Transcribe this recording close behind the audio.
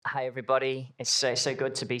Hi, everybody. It's so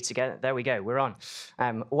good to be together. There we go. We're on.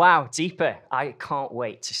 Wow, deeper. I can't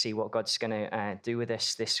wait to see what God's going to do with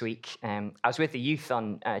us this week. I was with the youth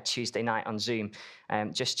on Tuesday night on Zoom,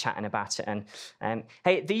 just chatting about it. And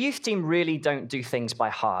hey, the youth team really don't do things by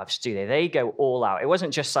halves, do they? They go all out. It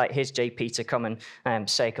wasn't just like, here's JP to come and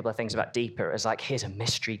say a couple of things about deeper. It was like, here's a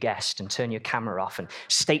mystery guest and turn your camera off and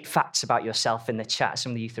state facts about yourself in the chat.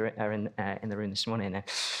 Some of the youth are in the room this morning.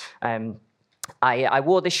 I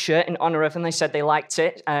wore this shirt in honor of them. They said they liked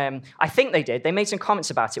it. I think they did. They made some comments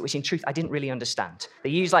about it, which in truth, I didn't really understand. They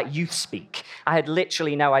used like youth speak. I had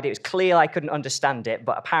literally no idea. It was clear I couldn't understand it,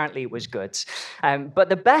 but apparently it was good. But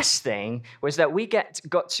the best thing was that we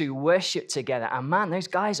got to worship together. And man, those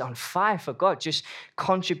guys on fire for God, just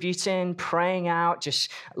contributing, praying out,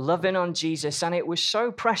 just loving on Jesus. And it was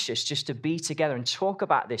so precious just to be together and talk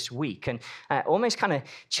about this week and almost kind of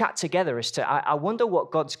chat together as to, I wonder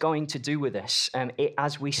what God's going to do with us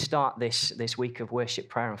as we start this week of worship,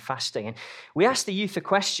 prayer, and fasting. And we asked the youth a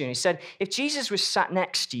question. He said, if Jesus was sat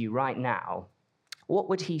next to you right now, what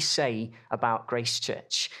would he say about Grace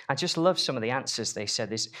Church? I just love some of the answers they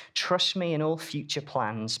said. Is trust me in all future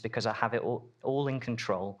plans because I have it all in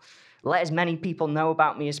control. Let as many people know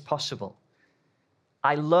about me as possible.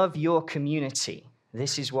 I love your community.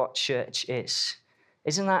 This is what church is.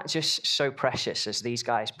 Isn't that just so precious as these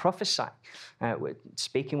guys prophesy,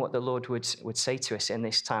 speaking what the Lord would say to us in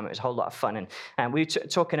this time? It was a whole lot of fun. And we were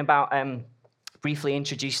talking about, briefly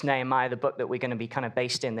introduce Nehemiah, the book that we're going to be kind of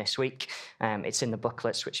based in this week. It's in the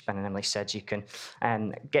booklets, which Ben and Emily said you can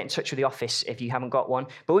get in touch with the office if you haven't got one.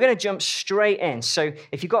 But we're going to jump straight in. So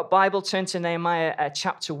if you've got Bible, turn to Nehemiah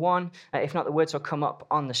chapter 1. If not, the words will come up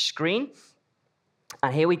on the screen.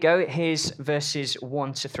 And here we go. Here's verses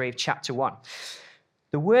 1 to 3 of chapter 1.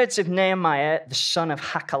 The words of Nehemiah, the son of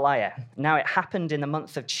Hakaliah. Now it happened in the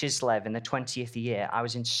month of Chislev in the 20th year. I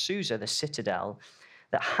was in Susa, the citadel,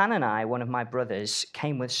 that Hanani, one of my brothers,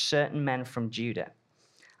 came with certain men from Judah.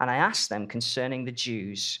 And I asked them concerning the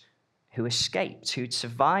Jews who escaped, who'd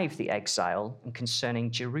survived the exile, and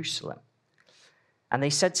concerning Jerusalem. And they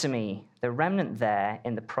said to me, the remnant there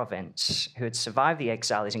in the province who had survived the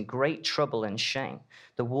exile is in great trouble and shame.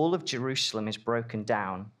 The wall of Jerusalem is broken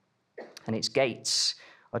down, and its gates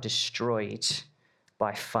are destroyed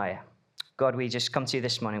by fire. God, we just come to you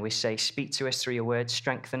this morning. We say, speak to us through your word,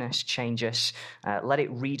 strengthen us, change us. Let it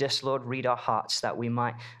read us, Lord, read our hearts that we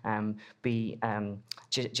might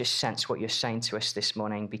just sense what you're saying to us this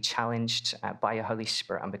morning, be challenged by your Holy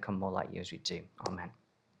Spirit and become more like you as we do. Amen.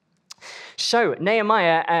 So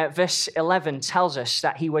Nehemiah, verse 11, tells us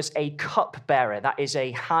that he was a cupbearer. That is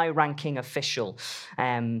a high-ranking official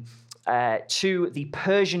to the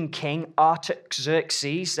Persian king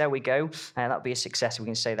Artaxerxes. There we go. That'll be a success. We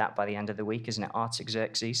can say that by the end of the week, isn't it?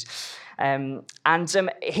 Artaxerxes. So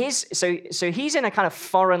he's in a kind of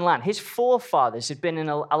foreign land. His forefathers had been in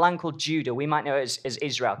a land called Judah. We might know it as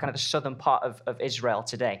Israel, kind of the southern part of Israel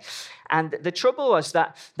today. And the trouble was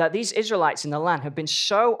that these Israelites in the land had been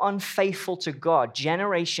so unfaithful to God,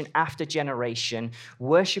 generation after generation,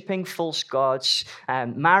 worshiping false gods,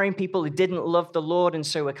 marrying people who didn't love the Lord, and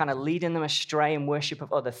so were kind of leading them astray in worship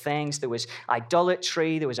of other things. There was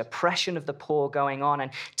idolatry, there was oppression of the poor going on,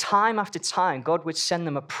 and time after time, God would send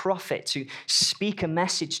them a prophet to speak a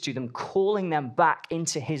message to them, calling them back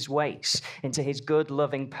into his ways, into his good,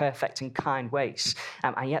 loving, perfect, and kind ways.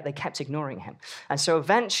 And yet they kept ignoring him. And so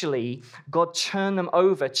eventually, God turned them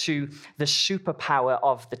over to the superpower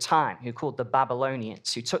of the time, who called the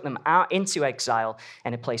Babylonians, who took them out into exile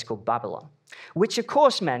in a place called Babylon. Which, of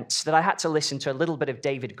course, meant that I had to listen to a little bit of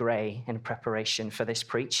David Gray in preparation for this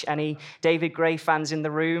preach. Any David Gray fans in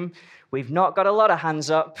the room? We've not got a lot of hands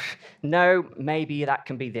up. No, maybe that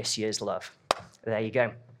can be this year's love. There you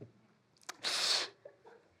go.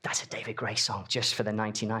 That's a David Gray song, just for the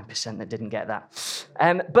 99% that didn't get that.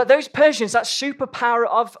 But those Persians, that superpower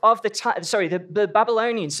of the time, the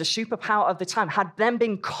Babylonians, the superpower of the time, had then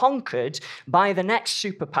been conquered by the next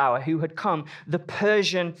superpower who had come, the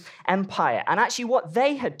Persian Empire. And actually what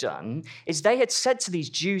they had done is they had said to these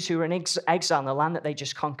Jews who were in exile in the land that they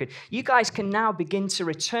just conquered, you guys can now begin to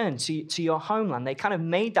return to your homeland. They kind of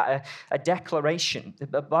made that a declaration.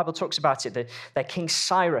 The Bible talks about it, that King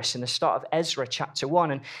Cyrus in the start of Ezra chapter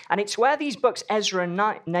 1. And it's where these books, Ezra and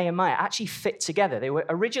Nehemiah, actually fit together. They were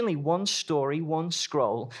originally one story, one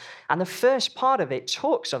scroll. And the first part of it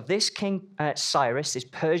talks of this King Cyrus, this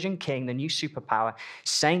Persian king, the new superpower,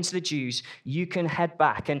 saying to the Jews, you can head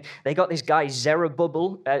back. And they got this guy,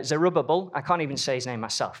 Zerubbabel. I can't even say his name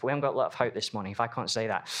myself. We haven't got a lot of hope this morning if I can't say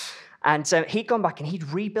that. And he'd gone back and he'd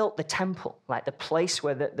rebuilt the temple, like the place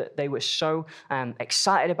where they were so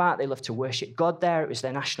excited about. They loved to worship God there. It was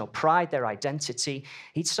their national pride, their identity.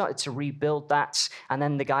 He'd started to rebuild that. And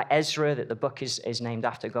then the guy Ezra, that the book is named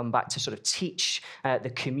after, gone back to sort of teach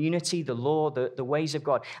the community, the law, the ways of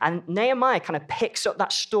God. And Nehemiah kind of picks up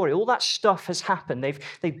that story. All that stuff has happened.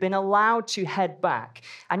 They've been allowed to head back.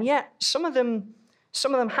 And yet some of them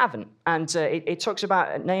haven't. And it talks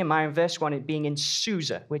about Nehemiah in verse 1 being in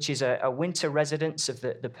Susa, which is a winter residence of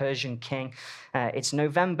the Persian king. It's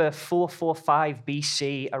November 445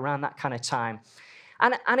 BC, around that kind of time.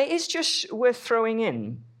 And it is just worth throwing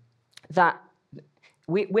in that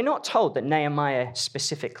we're not told that Nehemiah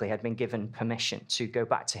specifically had been given permission to go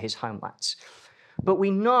back to his homelands. But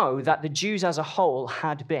we know that the Jews as a whole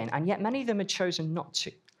had been, and yet many of them had chosen not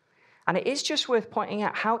to. And it is just worth pointing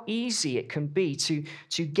out how easy it can be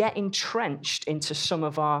to get entrenched into some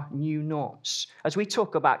of our new norms. As we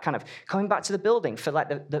talk about kind of coming back to the building for like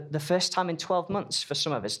the first time in 12 months for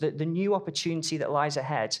some of us, the new opportunity that lies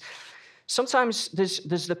ahead. Sometimes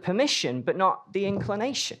there's the permission, but not the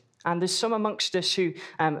inclination. And there's some amongst us who,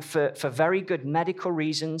 for very good medical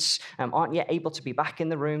reasons, aren't yet able to be back in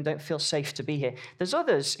the room, don't feel safe to be here. There's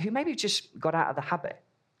others who maybe just got out of the habit.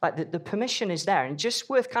 Like the permission is there, and just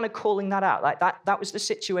worth kind of calling that out. Like that was the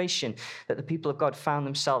situation that the people of God found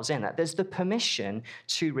themselves in. That there's the permission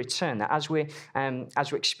to return. That as we're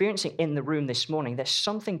experiencing in the room this morning, there's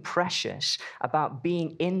something precious about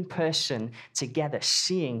being in person together,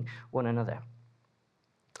 seeing one another.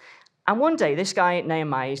 And one day, this guy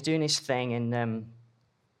Nehemiah is doing his thing in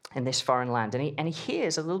this foreign land, and he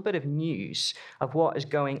hears a little bit of news of what is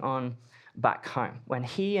going on back home, when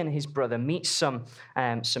he and his brother meet some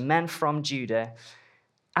men from Judah,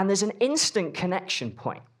 and there's an instant connection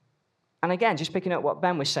point. And again, just picking up what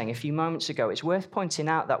Ben was saying a few moments ago, it's worth pointing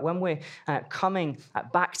out that when we're coming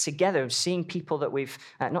back together and seeing people that we've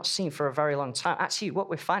not seen for a very long time, actually what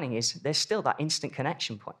we're finding is there's still that instant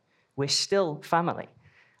connection point. We're still family.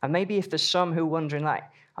 And maybe if there's some who are wondering, like,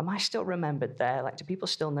 am I still remembered there? Like, do people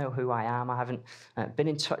still know who I am? I haven't been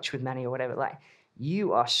in touch with many or whatever. Like,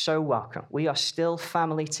 you are so welcome. We are still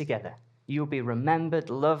family together. You'll be remembered,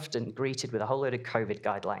 loved, and greeted with a whole load of COVID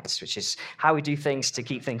guidelines, which is how we do things to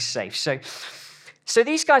keep things safe. So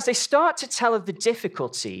these guys, they start to tell of the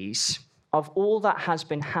difficulties of all that has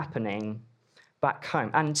been happening back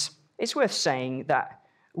home. And it's worth saying that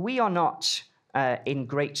we are not in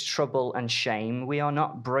great trouble and shame. We are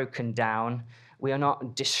not broken down. We are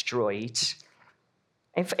not destroyed.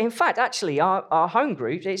 In fact, actually, our home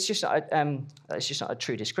group, it's just not a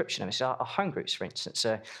true description of it. Our home groups, for instance,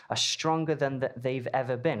 are stronger than they've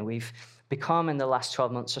ever been. We've become, in the last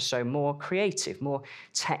 12 months or so, more creative, more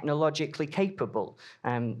technologically capable.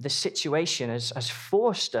 The situation has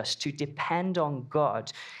forced us to depend on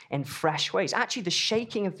God in fresh ways. Actually, the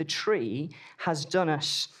shaking of the tree has done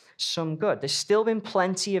us some good. There's still been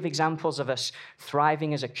plenty of examples of us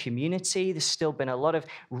thriving as a community. There's still been a lot of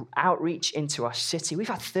outreach into our city. We've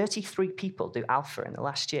had 33 people do Alpha in the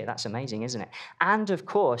last year. That's amazing, isn't it? And of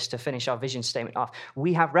course, to finish our vision statement off,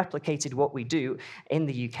 we have replicated what we do in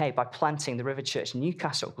the UK by planting the River Church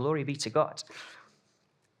Newcastle. Glory be to God.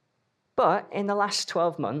 But in the last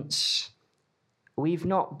 12 months, we've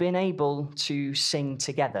not been able to sing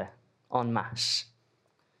together en masse.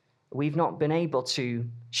 We've not been able to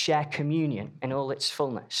share communion in all its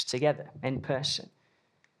fullness together in person.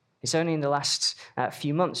 It's only in the last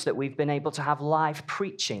few months that we've been able to have live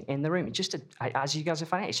preaching in the room. It's just, as you guys are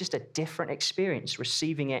finding, it's just a different experience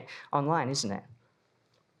receiving it online, isn't it?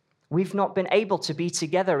 We've not been able to be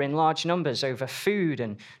together in large numbers over food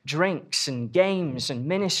and drinks and games and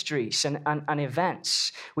ministries and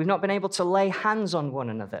events. We've not been able to lay hands on one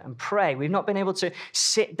another and pray. We've not been able to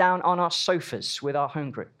sit down on our sofas with our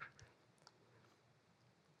home group.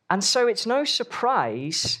 And so it's no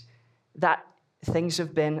surprise that things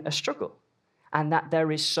have been a struggle and that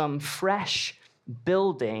there is some fresh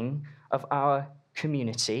building of our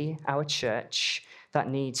community, our church, that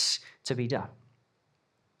needs to be done.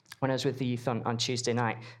 When I was with the youth on Tuesday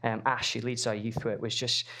night, Ash, who leads our youth work, was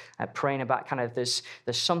just praying about kind of there's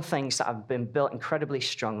some things that have been built incredibly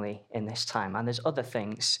strongly in this time, and there's other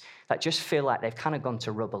things that just feel like they've kind of gone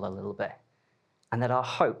to rubble a little bit. And that our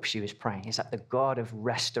hope, she was praying, is that the God of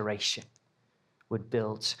restoration would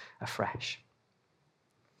build afresh.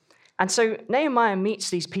 And so Nehemiah meets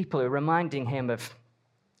these people who are reminding him of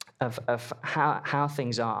how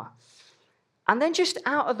things are. And then just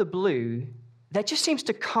out of the blue, there just seems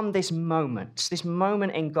to come this moment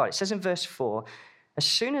in God. It says in verse 4, as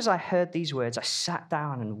soon as I heard these words, I sat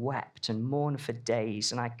down and wept and mourned for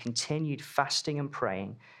days, and I continued fasting and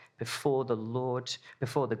praying before the Lord,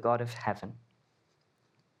 before the God of heaven.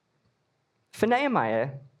 For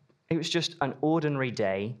Nehemiah, it was just an ordinary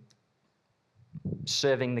day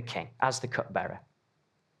serving the king as the cupbearer.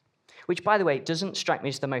 Which, by the way, doesn't strike me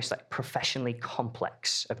as the most professionally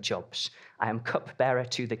complex of jobs. I am cupbearer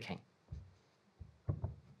to the king.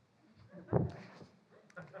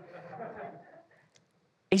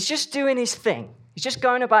 He's just doing his thing. He's just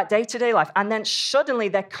going about day-to-day life. And then suddenly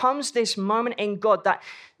there comes this moment in God that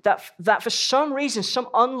for some reason, some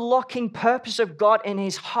unlocking purpose of God in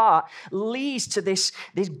his heart leads to this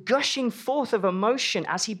gushing forth of emotion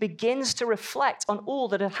as he begins to reflect on all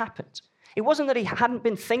that had happened. It wasn't that he hadn't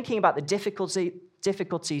been thinking about the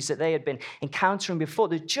difficulties that they had been encountering before.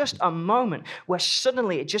 There's just a moment where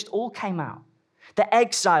suddenly it just all came out. The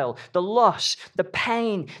exile, the loss, the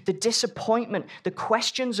pain, the disappointment, the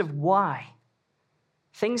questions of why.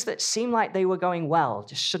 Things that seemed like they were going well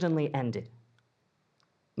just suddenly ended.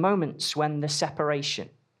 Moments when the separation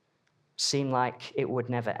seemed like it would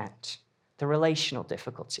never end. The relational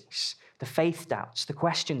difficulties, the faith doubts, the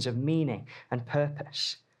questions of meaning and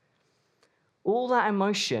purpose. All that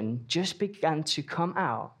emotion just began to come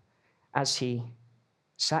out as he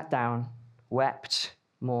sat down, wept,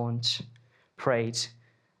 mourned, prayed,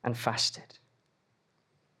 and fasted.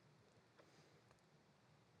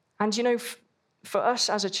 And you know, for us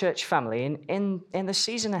as a church family, in the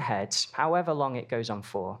season ahead, however long it goes on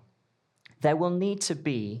for, there will need to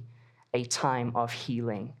be a time of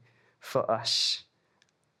healing for us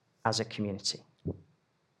as a community.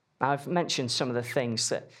 I've mentioned some of the things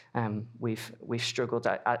that we've struggled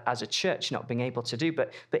as a church not being able to do,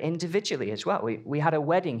 but individually as well. We had a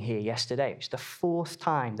wedding here yesterday. It was the fourth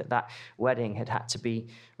time that wedding had to be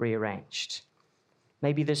rearranged.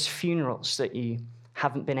 Maybe there's funerals that you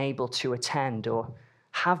haven't been able to attend or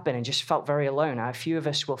have been and just felt very alone. Now, a few of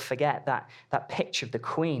us will forget that picture of the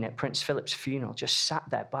Queen at Prince Philip's funeral, just sat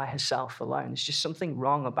there by herself alone. There's just something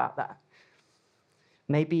wrong about that.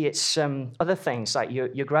 Maybe it's other things like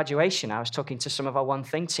your graduation. I was talking to some of our One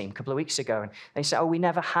Thing team a couple of weeks ago, and they said, we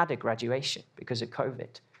never had a graduation because of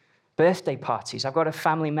COVID. Birthday parties. I've got a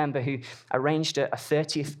family member who arranged a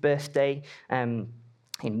 30th birthday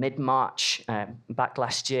in mid-March back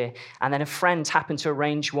last year, and then a friend happened to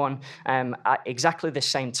arrange one at exactly the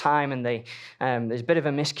same time, and there's a bit of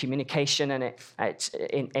a miscommunication, and it's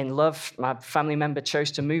in love, my family member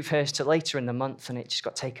chose to move hers to later in the month, and it just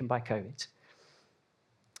got taken by COVID.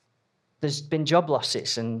 There's been job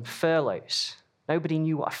losses and furloughs. Nobody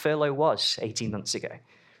knew what a furlough was 18 months ago.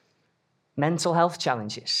 Mental health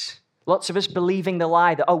challenges. Lots of us believing the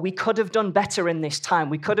lie that, we could have done better in this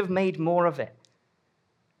time. We could have made more of it.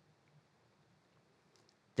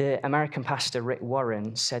 The American pastor Rick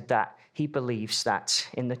Warren said that he believes that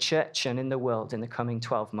in the church and in the world in the coming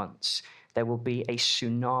 12 months, there will be a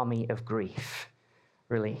tsunami of grief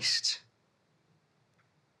released.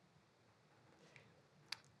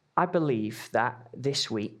 I believe that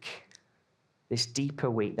this week, this deeper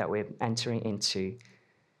week that we're entering into,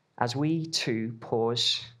 as we too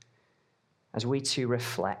pause, as we too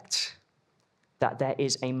reflect, that there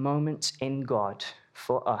is a moment in God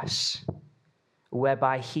for us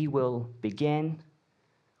whereby he will begin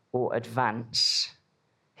or advance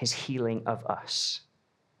his healing of us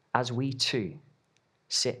as we too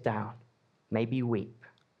sit down, maybe weep,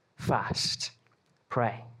 fast,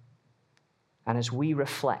 pray. And as we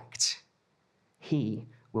reflect, he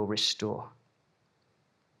will restore.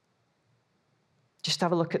 Just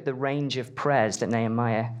have a look at the range of prayers that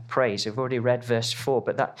Nehemiah prays. We've already read verse 4,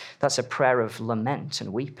 but that's a prayer of lament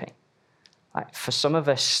and weeping. For some of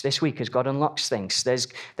us this week, as God unlocks things, there's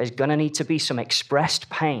going to need to be some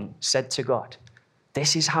expressed pain said to God.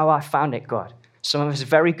 This is how I found it, God. Some of us are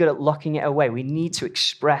very good at locking it away. We need to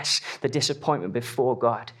express the disappointment before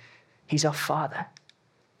God. He's our Father.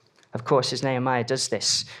 Of course, as Nehemiah does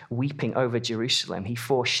this, weeping over Jerusalem, he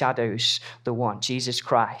foreshadows the one, Jesus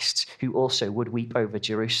Christ, who also would weep over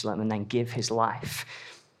Jerusalem and then give his life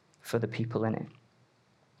for the people in it.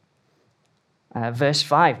 Verse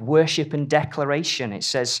 5, worship and declaration. It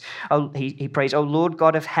says, he prays, O Lord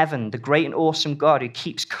God of heaven, the great and awesome God who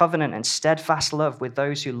keeps covenant and steadfast love with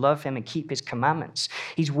those who love him and keep his commandments.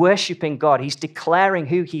 He's worshiping God. He's declaring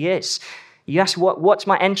who he is. You ask, what's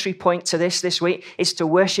my entry point to this week? It's to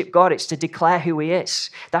worship God. It's to declare who he is.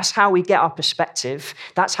 That's how we get our perspective.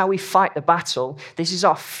 That's how we fight the battle. This is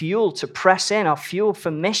our fuel to press in, our fuel for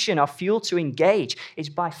mission, our fuel to engage. It's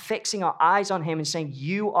by fixing our eyes on him and saying,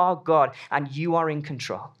 you are God and you are in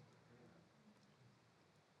control.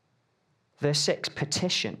 Verse 6,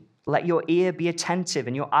 petition. Let your ear be attentive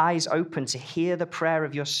and your eyes open to hear the prayer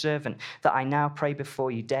of your servant that I now pray before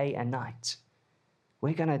you day and night.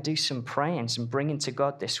 We're going to do some praying, some bringing to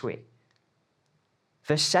God this week.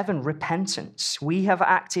 Verse 7, repentance. We have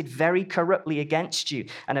acted very corruptly against you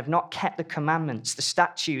and have not kept the commandments, the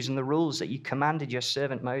statutes, and the rules that you commanded your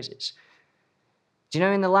servant Moses. Do you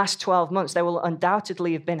know, in the last 12 months, there will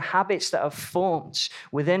undoubtedly have been habits that have formed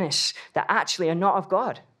within us that actually are not of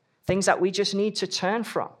God. Things that we just need to turn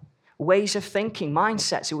from. Ways of thinking,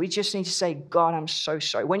 mindsets that we just need to say, God, I'm so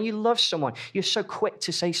sorry. When you love someone, you're so quick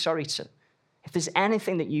to say sorry to them. If there's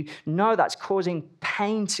anything that you know that's causing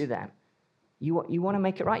pain to them, you want to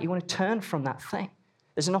make it right. You want to turn from that thing.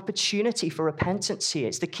 There's an opportunity for repentance here.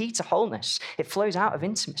 It's the key to wholeness. It flows out of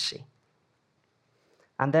intimacy.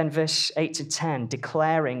 And then verse 8 to 10,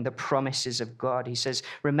 declaring the promises of God. He says,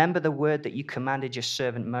 remember the word that you commanded your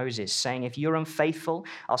servant Moses, saying, if you're unfaithful,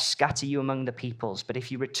 I'll scatter you among the peoples. But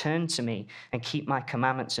if you return to me and keep my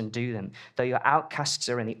commandments and do them, though your outcasts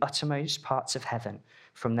are in the uttermost parts of heaven,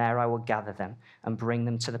 from there I will gather them and bring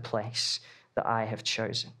them to the place that I have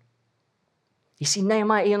chosen. You see,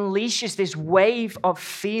 Nehemiah, he unleashes this wave of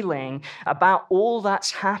feeling about all that's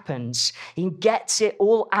happened. He gets it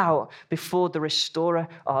all out before the restorer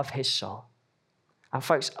of his soul. And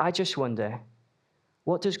folks, I just wonder,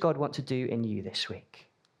 what does God want to do in you this week?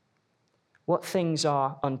 What things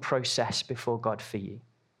are unprocessed before God for you?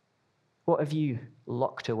 What have you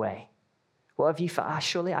locked away? What have you thought,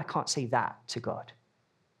 surely I can't say that to God?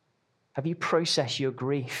 Have you processed your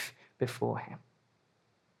grief before him?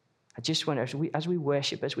 I just wonder, as we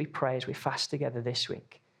worship, as we pray, as we fast together this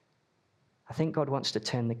week, I think God wants to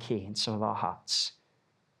turn the key in some of our hearts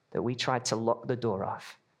that we tried to lock the door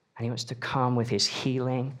off, and he wants to come with his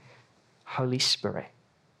healing Holy Spirit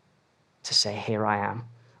to say, here I am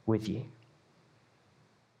with you.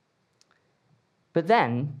 But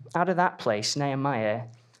then, out of that place, Nehemiah,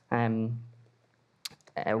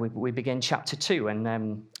 we begin chapter 2,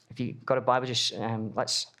 and if you've got a Bible, just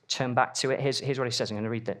let's turn back to it. Here's what he says. I'm going to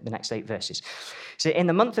read the next 8 verses. So in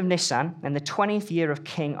the month of Nisan, in the 20th year of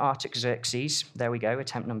King Artaxerxes, there we go,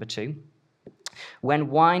 attempt number 2, when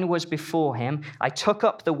wine was before him, I took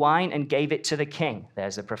up the wine and gave it to the king.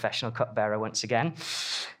 There's the professional cupbearer once again.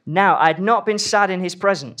 Now, I had not been sad in his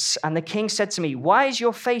presence, and the king said to me, why is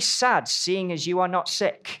your face sad, seeing as you are not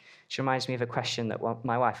sick? Which reminds me of a question that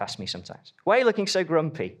my wife asks me sometimes. Why are you looking so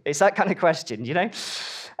grumpy? It's that kind of question, you know?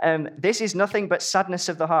 This is nothing but sadness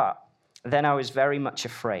of the heart. Then I was very much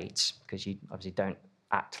afraid, because you obviously don't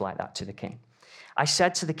act like that to the king. I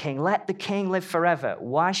said to the king, let the king live forever.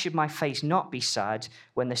 Why should my face not be sad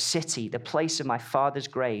when the city, the place of my father's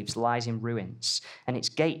graves, lies in ruins, and its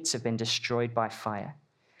gates have been destroyed by fire?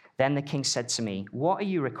 Then the king said to me, what are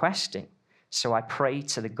you requesting? So I prayed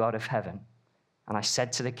to the God of heaven. And I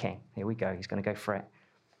said to the king, here we go, he's going to go for it.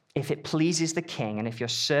 If it pleases the king, and if your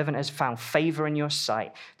servant has found favor in your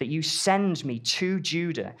sight, that you send me to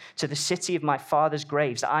Judah, to the city of my father's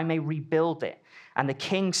graves, that I may rebuild it. And the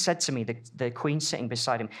king said to me, the queen sitting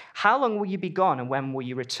beside him, how long will you be gone, and when will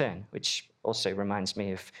you return? Which also reminds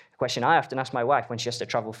me of a question I often ask my wife when she has to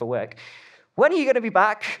travel for work. When are you going to be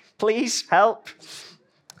back? Please help.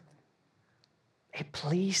 It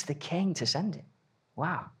pleased the king to send it.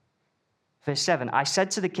 Wow. Verse 7, I said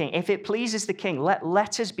to the king, if it pleases the king, let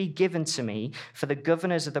letters be given to me for the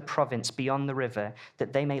governors of the province beyond the river,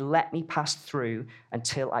 that they may let me pass through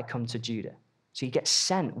until I come to Judah. So he gets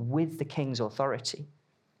sent with the king's authority.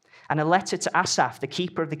 And a letter to Asaph, the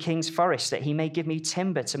keeper of the king's forest, that he may give me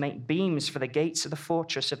timber to make beams for the gates of the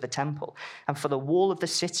fortress of the temple, and for the wall of the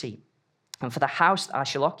city, and for the house that I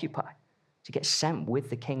shall occupy. To get sent with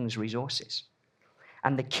the king's resources.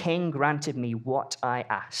 And the king granted me what I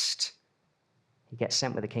asked. He gets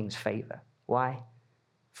sent with the king's favor. Why?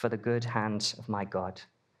 For the good hand of my God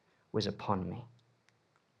was upon me.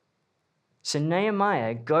 So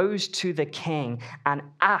Nehemiah goes to the king and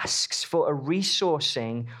asks for a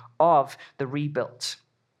resourcing of the rebuild.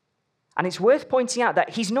 And it's worth pointing out that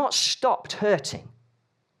he's not stopped hurting.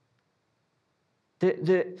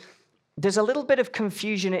 There's a little bit of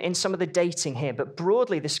confusion in some of the dating here, but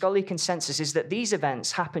broadly the scholarly consensus is that these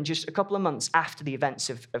events happened just a couple of months after the events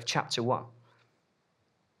of chapter 1.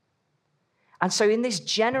 And so in this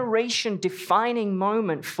generation-defining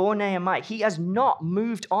moment for Nehemiah, he has not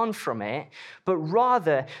moved on from it, but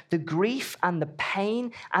rather the grief and the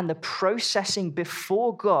pain and the processing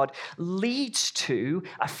before God leads to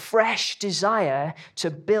a fresh desire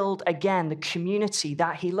to build again the community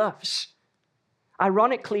that he loves.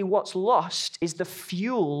 Ironically, what's lost is the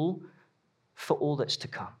fuel for all that's to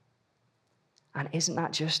come. And isn't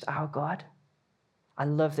that just our God? I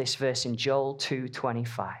love this verse in Joel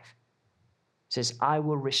 2:25. It says, I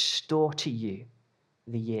will restore to you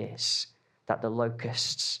the years that the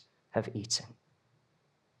locusts have eaten.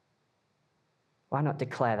 Why not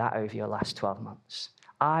declare that over your last 12 months?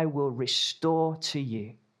 I will restore to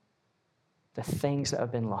you the things that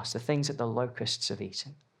have been lost, the things that the locusts have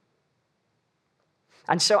eaten.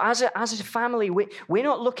 And so as a family, we're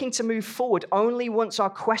not looking to move forward only once our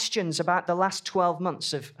questions about the last 12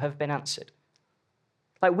 months have been answered.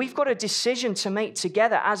 Like, we've got a decision to make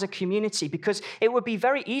together as a community, because it would be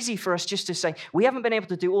very easy for us just to say, we haven't been able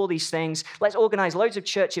to do all these things. Let's organize loads of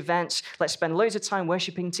church events. Let's spend loads of time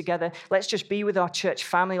worshiping together. Let's just be with our church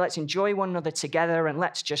family. Let's enjoy one another together, and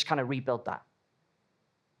let's just kind of rebuild that.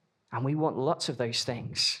 And we want lots of those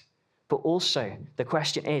things. But also, the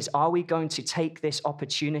question is, are we going to take this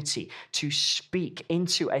opportunity to speak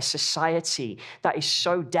into a society that is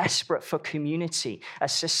so desperate for community, a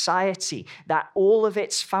society that all of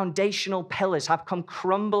its foundational pillars have come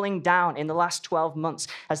crumbling down in the last 12 months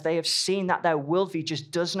as they have seen that their worldview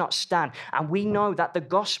just does not stand? And we know that the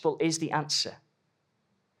gospel is the answer.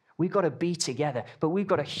 We've got to be together, but we've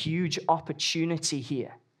got a huge opportunity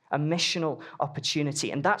here. A missional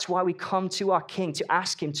opportunity. And that's why we come to our King to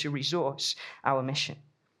ask him to resource our mission.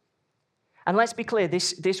 And let's be clear,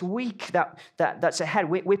 this week that's ahead,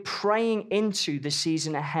 we're praying into the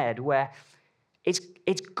season ahead where it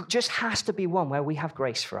just has to be one where we have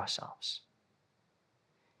grace for ourselves.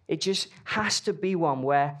 It just has to be one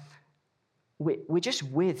where we're just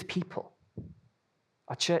with people.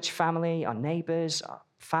 Our church family, our neighbors, our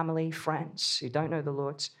family, friends who don't know the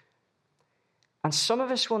Lord. And some of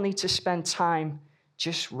us will need to spend time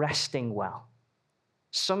just resting well.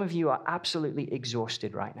 Some of you are absolutely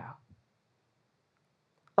exhausted right now.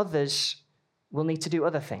 Others will need to do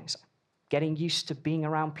other things, getting used to being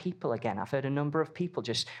around people again. I've heard a number of people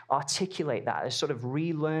just articulate that as sort of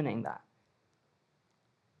relearning that.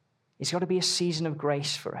 It's got to be a season of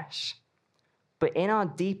grace for us. But in our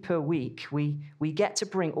deeper week, we get to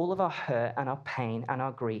bring all of our hurt and our pain and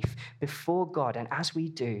our grief before God. And as we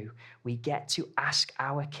do, we get to ask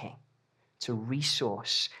our King to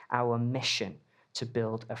resource our mission to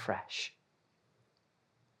build afresh.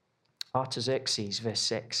 Artaxerxes, verse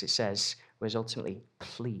 6, it says, was ultimately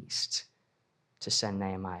pleased to send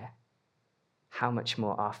Nehemiah. How much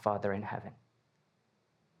more our Father in heaven?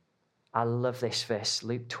 I love this verse,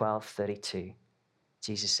 Luke 12:32.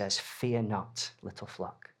 Jesus says, fear not, little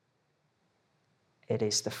flock. It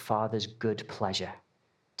is the Father's good pleasure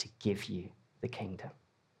to give you the kingdom.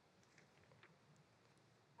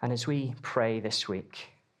 And as we pray this week,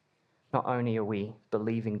 not only are we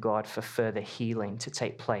believing God for further healing to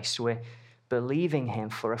take place, we're believing him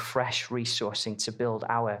for a fresh resourcing to build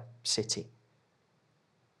our city,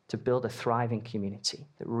 to build a thriving community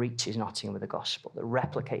that reaches Nottingham with the gospel, that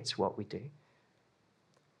replicates what we do.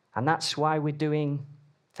 And that's why we're doing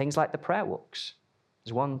things like the prayer walks.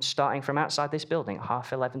 There's one starting from outside this building at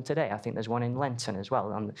 11:30 today. I think there's one in Lenton as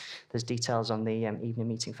well. And there's details on the evening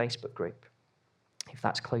meeting Facebook group, if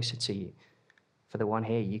that's closer to you. For the one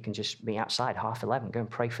here, you can just be outside 11:30, go and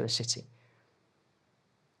pray for the city.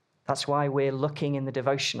 That's why we're looking in the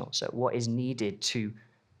devotionals at what is needed to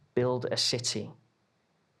build a city.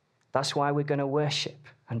 That's why we're going to worship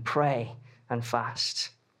and pray and fast.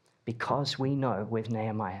 Because we know with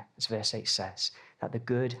Nehemiah, as verse 8 says, that the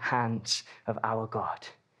good hand of our God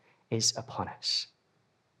is upon us.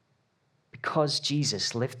 Because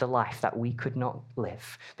Jesus lived the life that we could not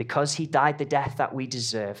live, because he died the death that we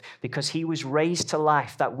deserve, because he was raised to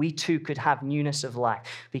life that we too could have newness of life,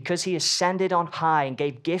 because he ascended on high and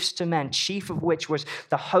gave gifts to men, chief of which was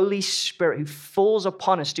the Holy Spirit who falls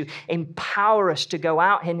upon us to empower us to go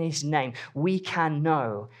out in his name, we can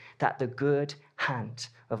know that the good hand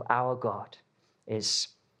of our God is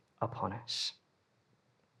upon us.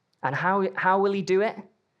 And how will he do it?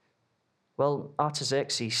 Well,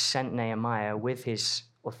 Artaxerxes sent Nehemiah with his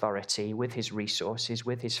authority, with his resources,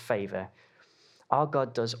 with his favor. Our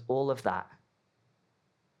God does all of that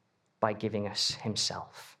by giving us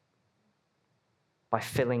himself, by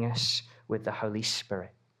filling us with the Holy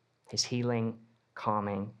Spirit, his healing,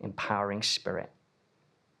 calming, empowering spirit.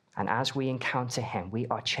 And as we encounter him, we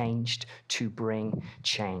are changed to bring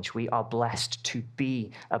change. We are blessed to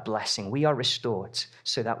be a blessing. We are restored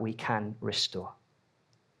so that we can restore.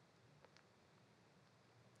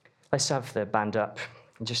 Let's have the band up.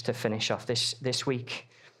 And just to finish off this week,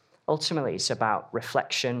 ultimately it's about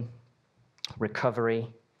reflection,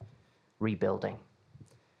 recovery, rebuilding.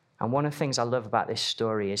 And one of the things I love about this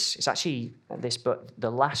story is it's actually this book,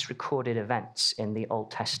 the last recorded events in the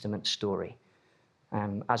Old Testament story.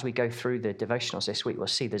 As we go through the devotionals this week, we'll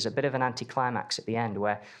see there's a bit of an anticlimax at the end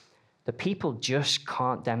where the people just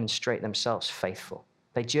can't demonstrate themselves faithful.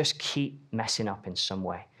 They just keep messing up in some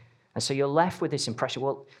way. And so you're left with this impression,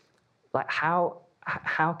 well, like how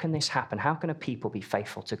How can this happen? How can a people be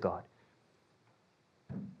faithful to God?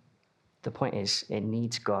 The point is, it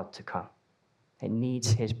needs God to come. It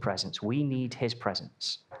needs his presence. We need his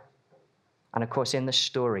presence. And of course, in the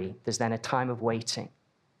story, there's then a time of waiting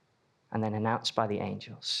and then announced by the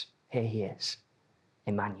angels, here he is,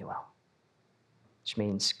 Emmanuel, which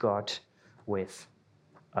means God with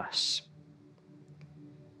us.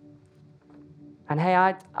 And hey,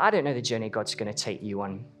 I don't know the journey God's going to take you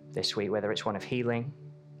on this week, whether it's one of healing,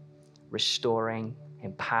 restoring,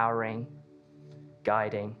 empowering,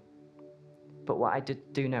 guiding. But what I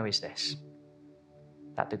do know is this,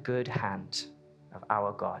 that the good hand of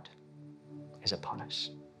our God is upon us.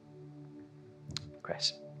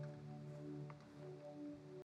 Chris.